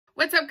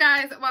What's up,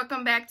 guys?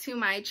 Welcome back to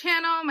my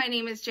channel. My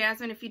name is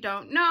Jasmine. If you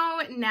don't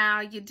know, now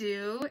you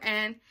do.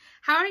 And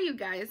how are you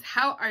guys?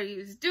 How are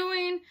you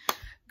doing?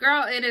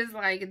 Girl, it is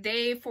like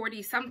day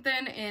 40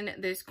 something in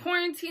this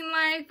quarantine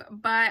life,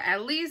 but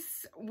at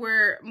least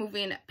we're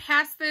moving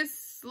past this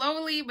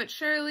slowly but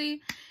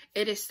surely.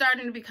 It is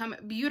starting to become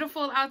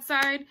beautiful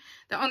outside.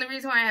 The only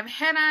reason why I have a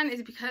hat on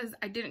is because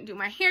I didn't do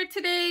my hair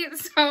today.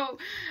 So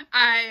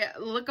I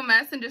look a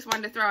mess and just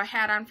wanted to throw a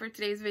hat on for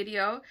today's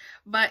video.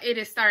 But it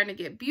is starting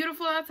to get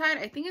beautiful outside.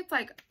 I think it's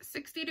like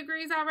 60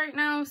 degrees out right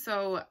now.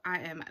 So I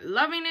am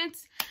loving it.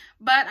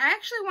 But I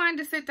actually wanted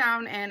to sit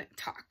down and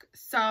talk.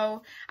 So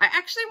I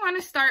actually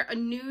want to start a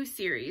new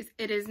series.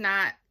 It is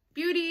not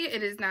beauty.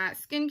 It is not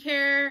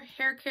skincare,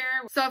 hair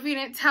care. So if you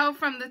didn't tell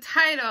from the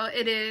title,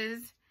 it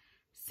is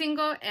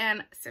single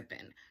and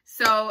sippin'.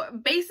 So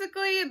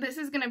basically this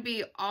is going to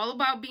be all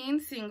about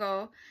being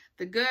single,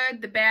 the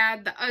good, the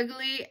bad, the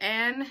ugly,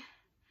 and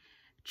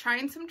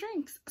trying some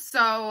drinks.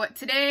 So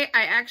today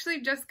I actually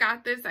just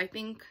got this, I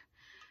think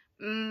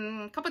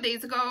a couple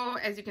days ago.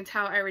 As you can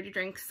tell, I already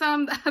drank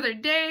some the other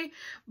day,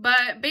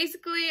 but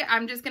basically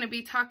I'm just going to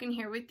be talking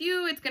here with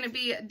you. It's going to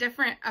be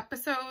different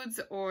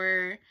episodes,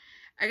 or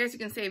I guess you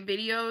can say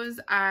videos,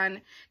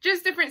 on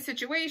just different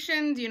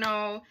situations, you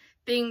know,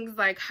 things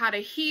like how to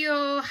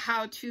heal,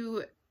 how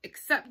to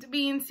accept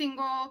being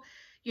single,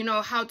 you know,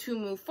 how to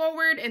move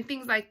forward and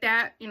things like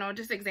that, you know,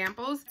 just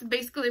examples. It's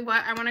basically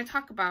what I want to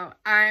talk about.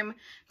 I'm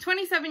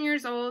 27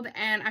 years old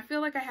and I feel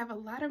like I have a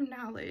lot of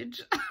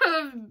knowledge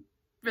of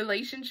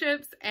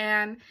relationships,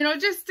 and, you know,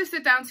 just to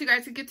sit down so you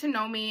guys could get to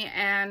know me.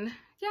 And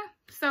yeah,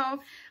 so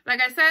like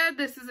I said,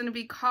 this is going to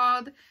be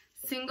called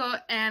Single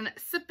and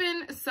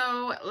Sippin'.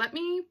 So let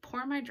me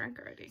pour my drink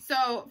already.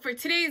 So for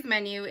today's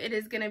menu, it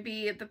is going to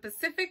be the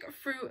Pacific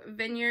Fruit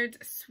Vineyards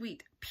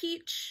Sweet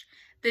Peach.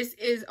 This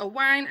is a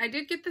wine. I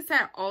did get this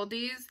at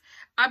Aldi's.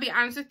 I'll be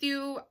honest with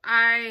you,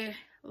 I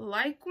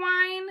like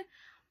wine,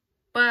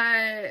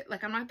 but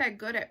like I'm not that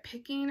good at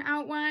picking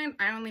out wine.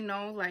 I only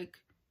know like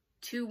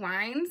 2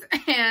 wines,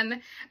 and I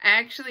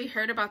actually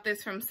heard about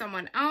this from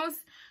someone else.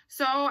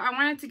 So I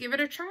wanted to give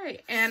it a try,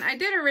 and I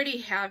did already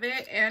have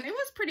it, and it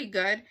was pretty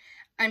good.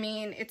 I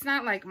mean, it's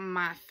not like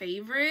my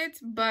favorite,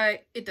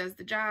 but it does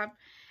the job.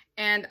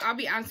 And I'll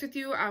be honest with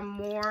you, I'm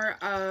more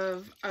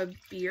of a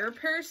beer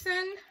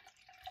person.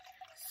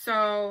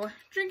 So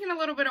drinking a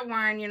little bit of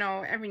wine, you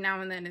know, every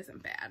now and then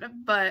isn't bad.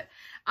 But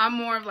I'm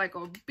more of like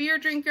a beer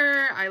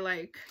drinker. I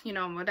like, you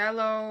know,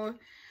 Modelo,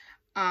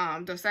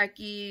 Dos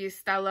Equis,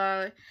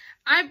 Stella.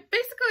 I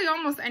basically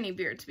almost any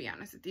beer, to be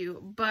honest with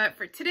you. But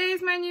for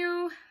today's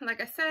menu, like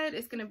I said,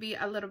 it's going to be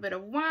a little bit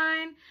of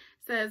wine.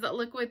 It says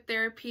liquid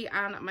therapy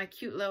on my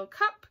cute little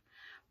cup.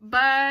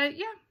 But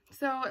yeah,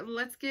 so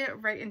let's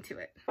get right into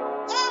it.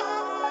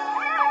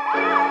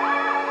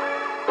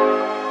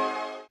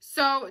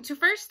 So to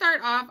first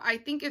start off, I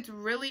think it's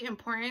really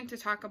important to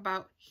talk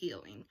about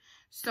healing.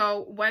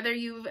 So whether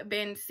you've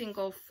been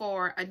single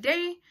for a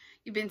day,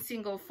 you've been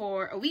single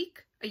for a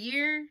week, a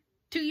year,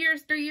 2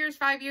 years, 3 years,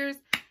 5 years,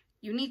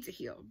 you need to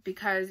heal,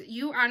 because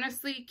you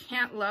honestly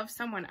can't love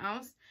someone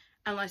else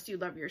unless you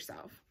love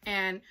yourself.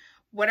 And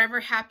whatever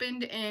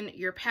happened in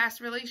your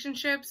past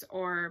relationships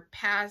or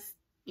past,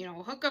 you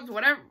know, hookups,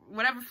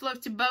 whatever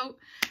floats your boat,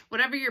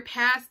 whatever your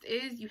past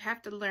is, you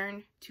have to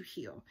learn to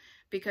heal,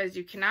 because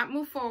you cannot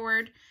move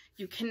forward.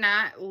 You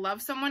cannot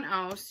love someone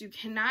else. You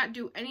cannot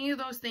do any of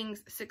those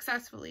things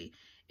successfully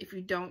if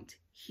you don't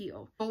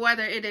heal. But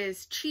whether it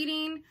is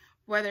cheating,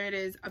 whether it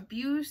is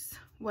abuse,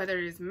 whether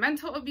it is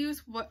mental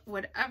abuse,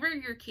 whatever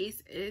your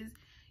case is,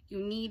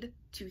 you need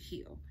to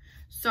heal.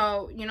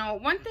 So, you know,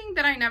 one thing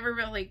that I never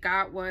really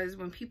got was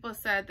when people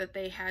said that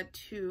they had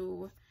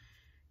to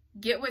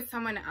get with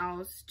someone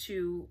else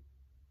to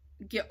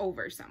get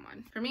over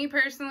someone. For me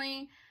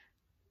personally,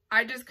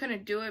 I just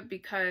couldn't do it,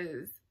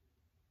 because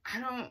I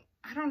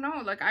don't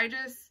know, like I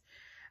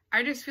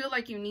just feel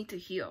like you need to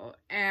heal,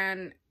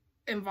 and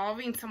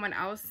involving someone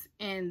else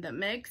in the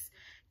mix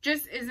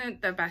just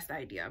isn't the best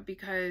idea.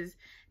 Because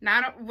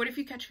what if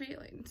you catch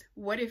feelings?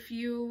 What if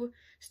you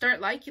start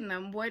liking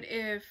them? What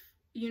if,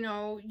 you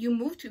know, you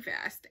move too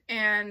fast,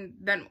 and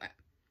then what?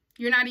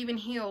 You're not even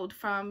healed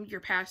from your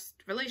past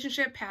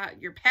relationship,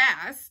 your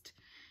past.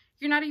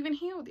 You're not even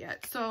healed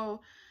yet.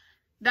 So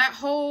that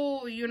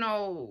whole, you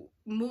know,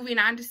 moving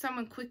on to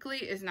someone quickly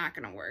is not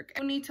going to work.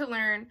 You need to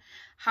learn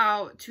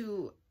how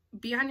to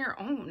be on your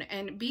own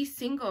and be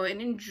single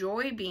and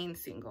enjoy being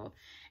single.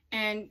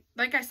 And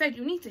like I said,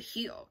 you need to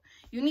heal.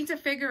 You need to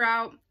figure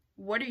out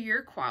what are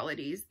your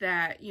qualities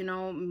that, you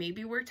know,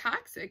 maybe were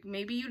toxic.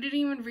 Maybe you didn't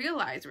even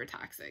realize were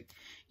toxic.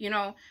 You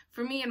know,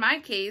 for me, in my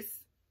case,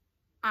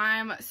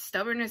 I'm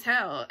stubborn as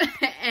hell.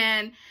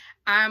 And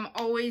I'm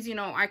always, you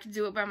know, I can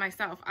do it by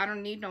myself. I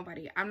don't need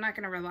nobody. I'm not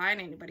going to rely on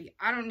anybody.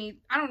 I don't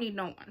need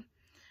no one.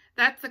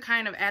 That's the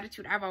kind of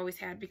attitude I've always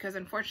had, because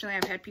unfortunately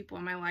I've had people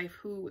in my life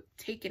who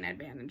taken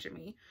advantage of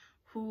me,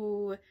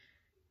 who,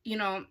 you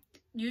know,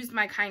 used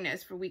my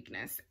kindness for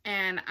weakness.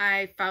 And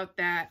I felt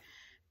that,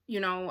 you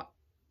know,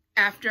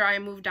 after I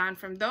moved on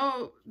from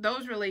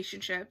those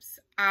relationships,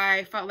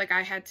 I felt like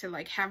I had to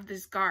like have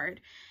this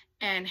guard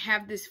and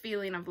have this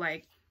feeling of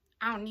like,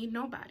 I don't need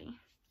nobody.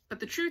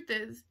 But the truth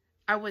is,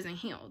 I wasn't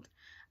healed.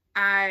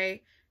 I,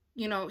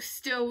 you know,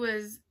 still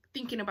was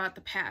thinking about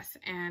the past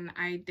and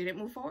I didn't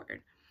move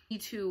forward. You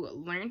need to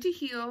learn to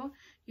heal.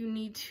 You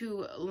need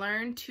to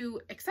learn to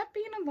accept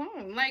being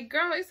alone. Like,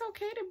 girl, it's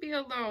okay to be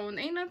alone.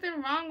 Ain't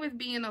nothing wrong with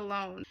being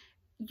alone.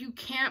 You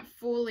can't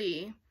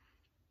fully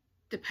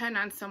depend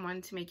on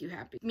someone to make you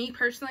happy. Me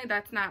personally,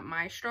 that's not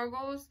my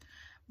struggles,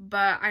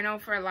 but I know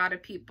for a lot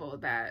of people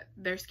that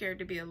they're scared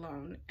to be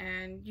alone,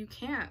 and you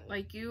can't.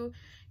 Like, you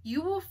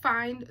will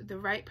find the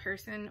right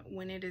person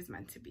when it is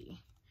meant to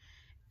be.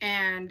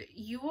 And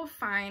you will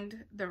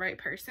find the right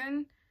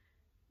person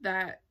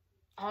that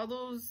all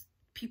those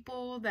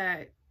people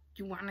that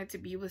you wanted to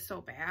be with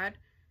so bad,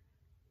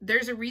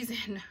 there's a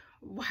reason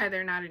why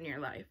they're not in your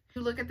life.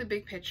 You look at the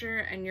big picture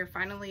and you're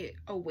finally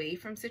away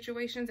from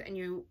situations and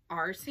you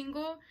are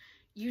single,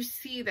 you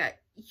see that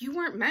you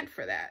weren't meant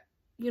for that.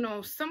 You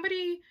know,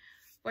 somebody,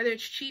 whether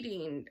it's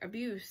cheating,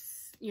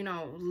 abuse, you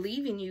know,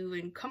 leaving you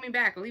and coming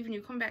back, leaving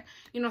you, coming back,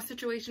 you know,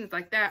 situations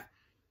like that.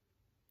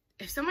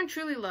 If someone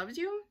truly loves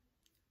you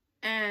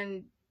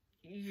and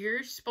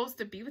you're supposed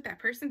to be with that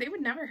person, they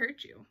would never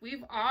hurt you.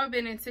 We've all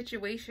been in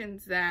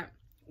situations that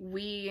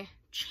we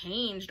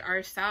changed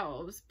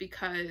ourselves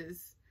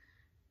because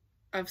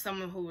of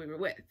someone who we were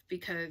with,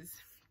 because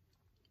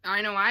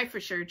I know I for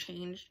sure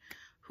changed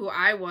who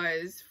I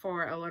was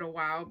for a little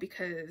while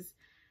because,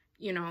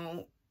 you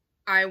know,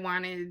 I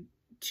wanted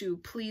to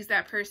please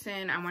that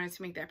person. I wanted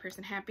to make that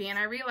person happy. And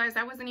I realized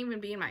I wasn't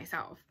even being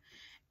myself.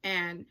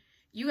 And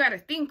you got to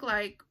think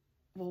like,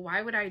 well,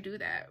 why would I do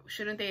that?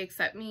 Shouldn't they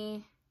accept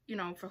me, you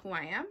know, for who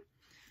I am?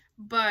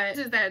 But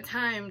this is that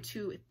time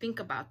to think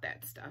about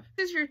that stuff.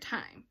 This is your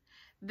time.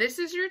 This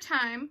is your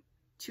time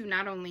to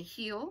not only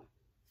heal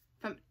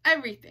from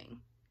everything,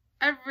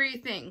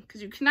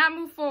 because you cannot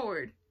move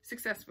forward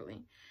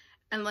successfully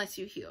unless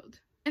you healed.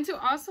 And to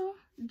also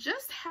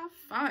just have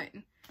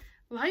fun.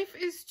 Life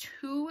is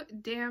too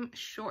damn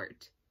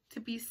short to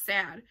be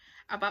sad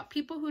about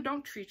people who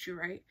don't treat you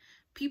right,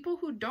 people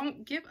who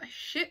don't give a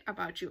shit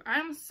about you.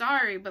 I'm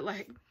sorry, but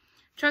like,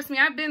 trust me,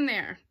 I've been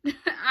there.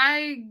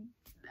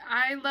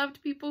 I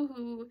loved people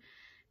who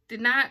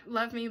did not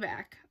love me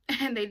back,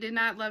 and they did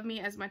not love me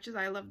as much as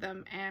I loved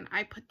them, and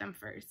I put them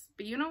first.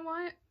 But you know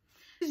what?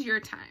 This is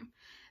your time.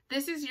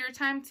 This is your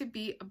time to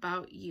be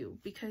about you,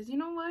 because you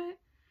know what?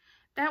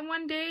 That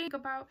one day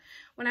about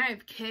when I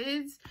have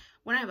kids,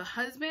 when I have a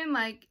husband,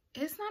 like,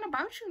 it's not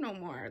about you no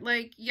more.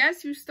 Like,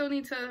 yes, you still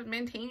need to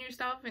maintain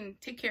yourself and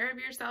take care of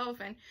yourself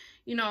and,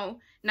 you know,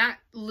 not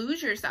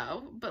lose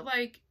yourself, but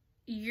like,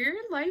 your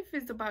life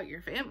is about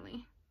your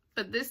family.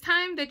 But this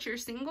time that you're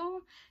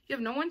single, you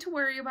have no one to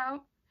worry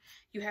about.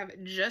 You have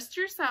just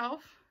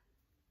yourself.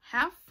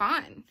 Have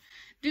fun.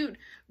 Dude,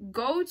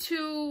 go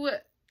to,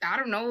 I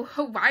don't know,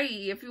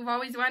 Hawaii if you've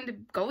always wanted to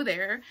go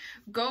there.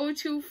 Go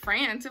to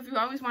France if you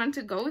always wanted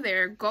to go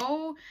there.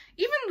 Go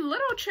even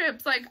little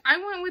trips. Like, I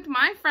went with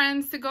my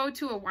friends to go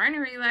to a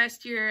winery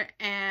last year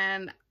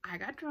and I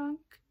got drunk.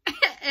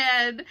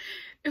 And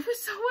it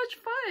was so much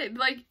fun.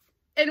 Like,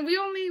 and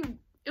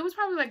it was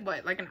probably like,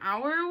 what, like an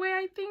hour away,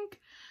 I think.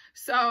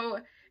 So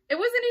it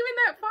wasn't even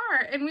that far,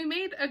 and we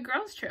made a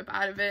girls trip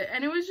out of it,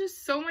 and it was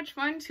just so much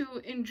fun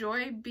to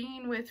enjoy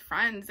being with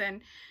friends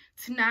and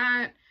to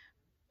not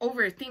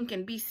overthink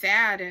and be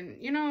sad.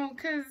 And, you know,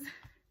 because,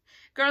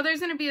 girl,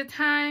 there's going to be a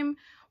time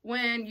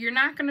when you're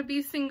not going to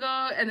be single,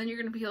 and then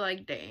you're going to be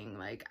like, dang,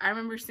 like, I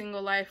remember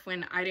single life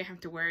when I didn't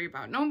have to worry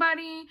about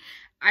nobody.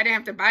 I didn't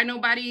have to buy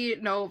nobody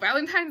no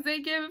Valentine's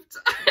Day gift.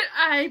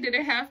 I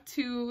didn't have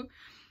to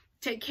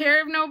take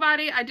care of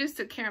nobody. I just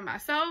took care of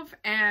myself.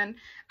 And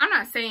I'm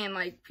not saying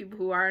like people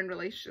who are in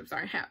relationships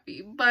aren't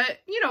happy, but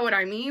you know what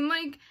I mean?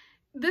 Like,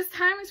 this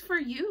time is for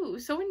you,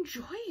 so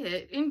enjoy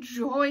it.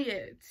 Enjoy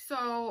it.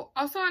 So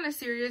also on a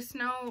serious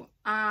note,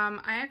 I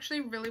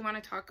actually really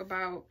want to talk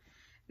about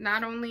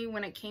not only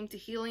when it came to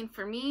healing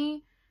for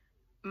me,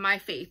 my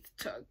faith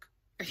took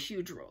a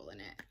huge role in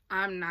it.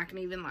 I'm not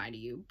gonna even lie to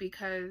you,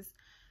 because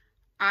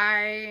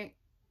I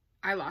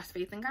lost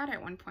faith in God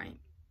at one point.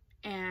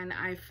 And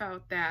I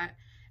felt that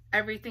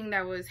everything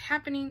that was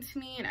happening to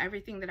me and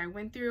everything that I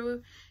went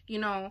through, you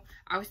know,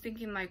 I was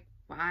thinking like,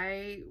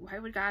 why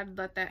would God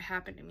let that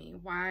happen to me?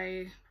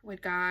 Why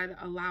would God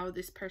allow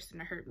this person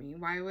to hurt me?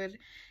 Why would,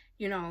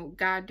 you know,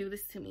 God do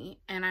this to me?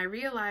 And I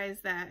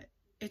realized that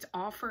it's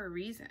all for a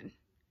reason.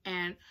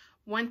 And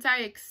once I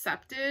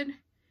accepted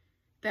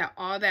that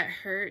all that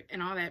hurt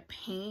and all that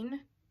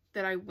pain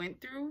that I went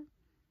through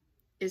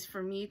is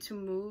for me to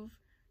move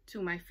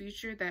to my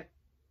future, that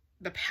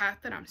the path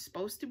that I'm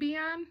supposed to be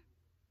on,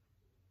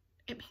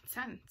 it made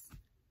sense.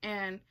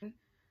 And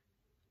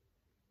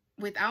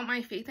without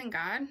my faith in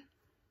God,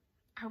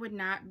 I would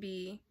not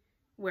be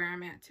where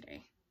I'm at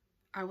today.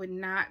 I would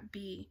not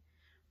be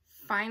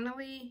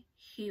finally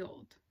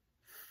healed,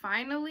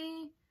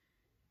 finally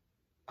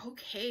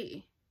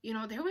okay. You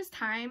know, there was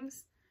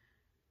times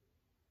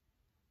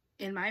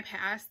in my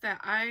past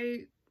that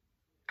I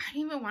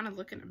didn't even want to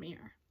look in a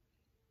mirror.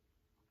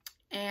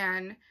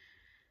 And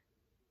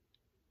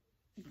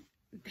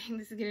dang,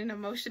 this is getting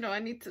emotional. I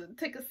need to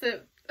take a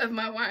sip of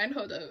my wine.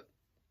 Hold up.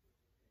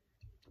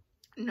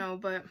 No,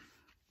 but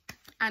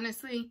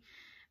honestly,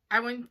 I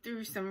went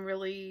through some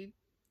really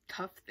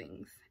tough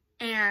things.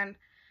 And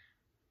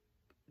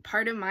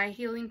part of my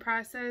healing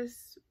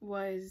process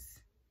was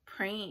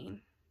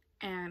praying,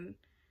 and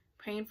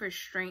praying for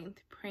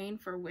strength, praying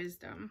for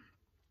wisdom,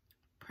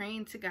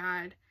 praying to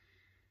God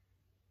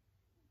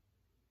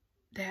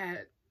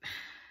that,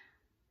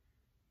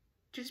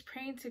 just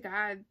praying to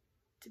God,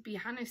 to be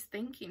honest,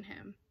 thanking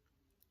him.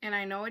 And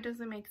I know it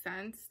doesn't make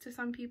sense to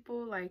some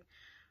people. Like,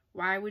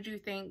 why would you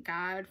thank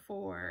God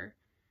for,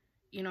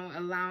 you know,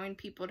 allowing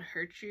people to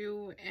hurt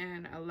you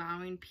and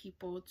allowing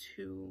people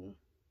to,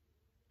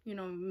 you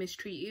know,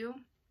 mistreat you?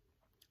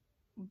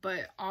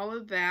 But all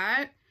of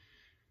that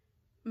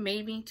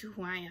made me to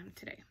who I am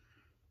today.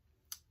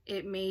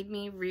 It made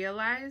me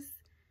realize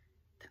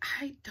that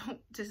I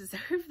don't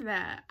deserve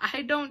that.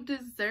 I don't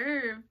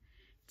deserve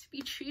to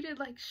be treated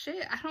like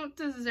shit. I don't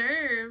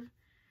deserve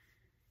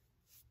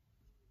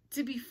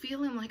to be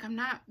feeling like I'm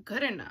not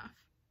good enough.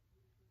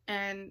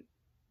 And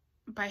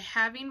by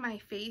having my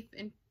faith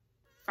and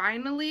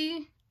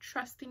finally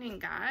trusting in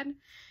God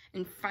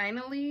and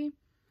finally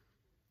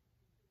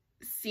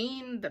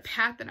seeing the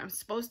path that I'm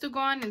supposed to go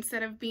on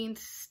instead of being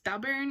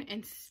stubborn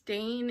and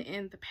staying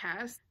in the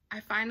past, I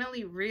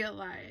finally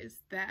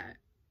realized that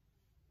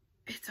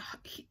it's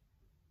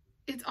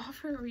all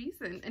for a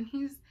reason. And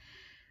he's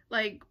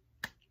like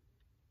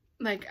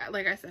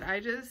I said,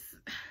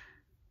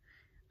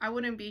 I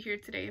wouldn't be here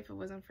today if it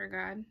wasn't for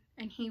God.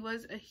 And he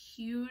was a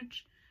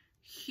huge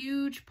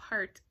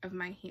part of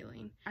my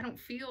healing. I don't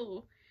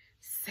feel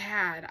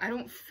sad. I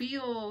don't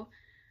feel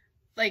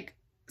like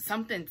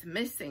something's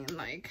missing.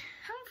 Like,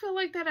 I don't feel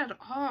like that at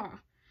all.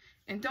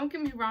 And don't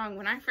get me wrong,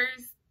 when I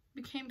first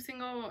became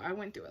single, I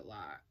went through a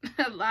lot.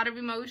 A lot of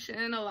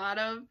emotion, a lot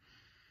of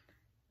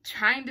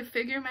trying to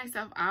figure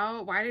myself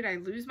out. Why did I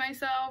lose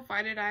myself?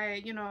 Why did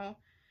I, you know,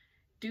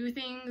 do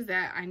things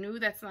that I knew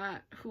that's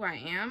not who I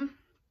am?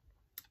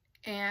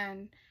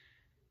 And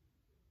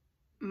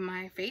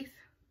my faith,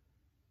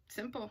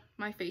 simple,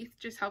 my faith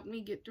just helped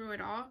me get through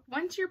it all.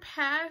 Once you're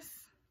past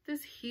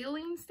this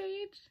healing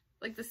stage,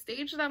 like the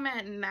stage that I'm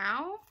at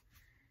now,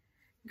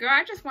 girl,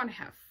 I just want to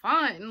have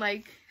fun.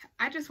 Like,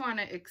 I just want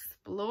to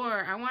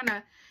explore. I want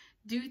to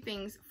do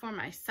things for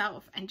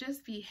myself and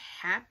just be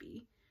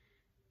happy.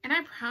 And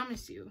I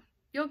promise you,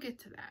 you'll get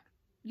to that.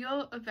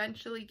 You'll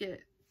eventually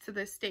get to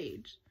this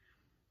stage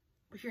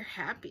where you're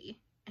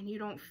happy and you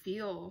don't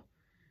feel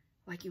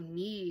like you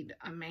need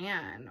a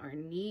man or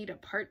need a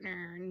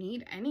partner or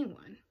need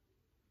anyone.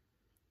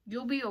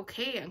 You'll be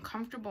okay and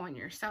comfortable in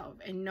yourself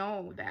and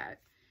know that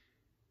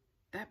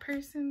that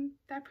person's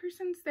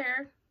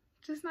there.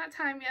 Just not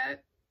time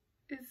yet.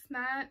 It's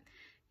not,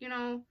 you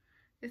know,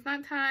 it's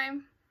not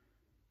time.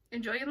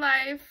 Enjoy your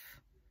life.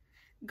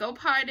 Go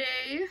party.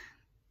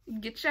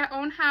 Get your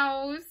own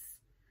house.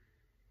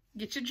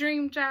 Get your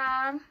dream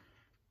job.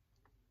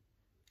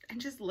 And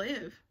just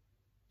live.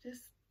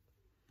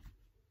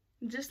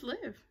 Just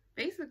live,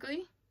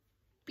 basically.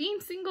 Being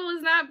single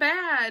is not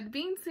bad.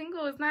 Being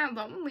single is not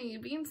lonely.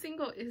 Being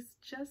single is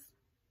just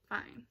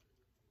fine.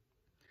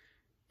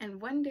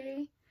 And one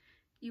day,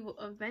 you will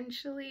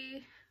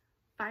eventually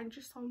find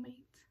your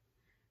soulmate.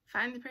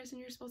 Find the person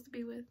you're supposed to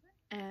be with.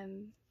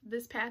 And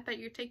this path that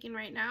you're taking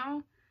right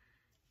now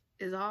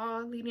is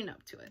all leading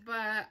up to it.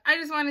 But I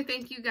just want to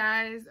thank you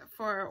guys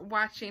for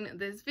watching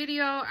this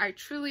video. I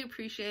truly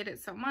appreciate it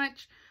so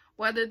much.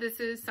 Whether this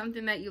is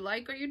something that you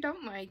like or you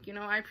don't like, you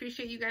know, I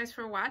appreciate you guys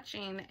for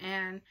watching.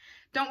 And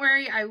don't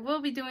worry, I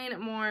will be doing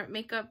more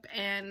makeup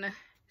and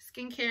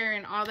skincare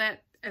and all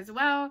that as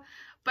well.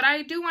 But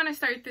I do want to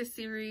start this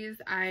series.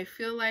 I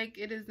feel like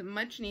it is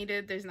much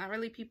needed. There's not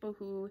really people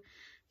who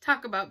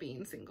talk about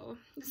being single.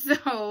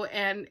 So,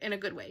 and in a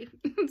good way.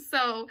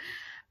 So,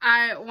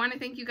 I want to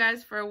thank you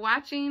guys for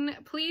watching.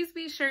 Please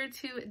be sure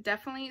to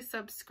definitely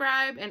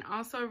subscribe and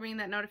also ring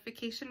that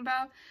notification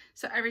bell.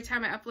 So every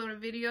time I upload a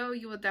video,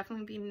 you will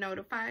definitely be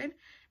notified.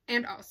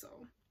 And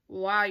also,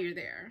 while you're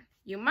there,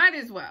 you might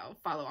as well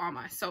follow all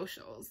my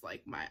socials,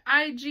 like my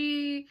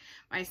IG,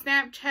 my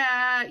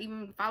Snapchat,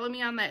 even follow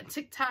me on that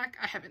TikTok.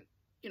 I haven't,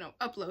 you know,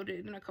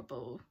 uploaded in a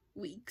couple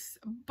weeks,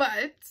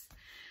 but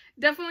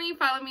definitely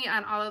follow me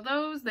on all of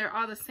those. They're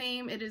all the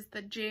same. It is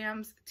the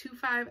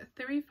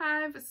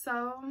Jams2535.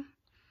 So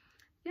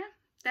yeah,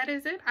 that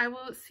is it. I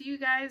will see you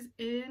guys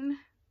in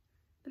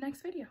the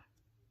next video.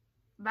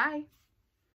 Bye.